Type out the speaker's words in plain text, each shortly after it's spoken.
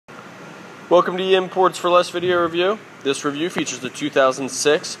Welcome to Imports for Less video review. This review features the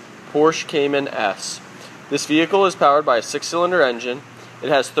 2006 Porsche Cayman S. This vehicle is powered by a 6-cylinder engine. It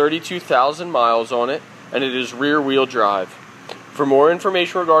has 32,000 miles on it, and it is rear-wheel drive. For more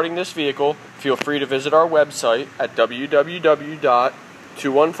information regarding this vehicle, feel free to visit our website at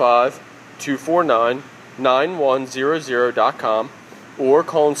www.215-249-9100.com or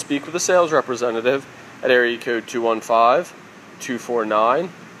call and speak with a sales representative at area code 215-249-9100.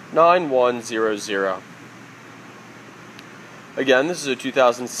 Again, this is a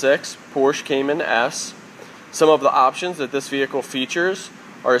 2006 Porsche Cayman S. Some of the options that this vehicle features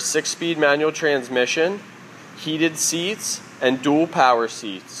are a 6-speed manual transmission, heated seats, and dual power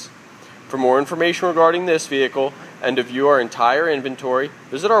seats. For more information regarding this vehicle and to view our entire inventory,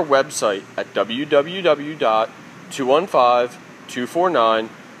 visit our website at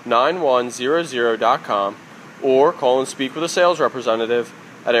www.215-249-9100.com or call and speak with a sales representative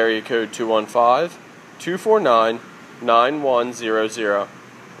at area code 215-249-9100.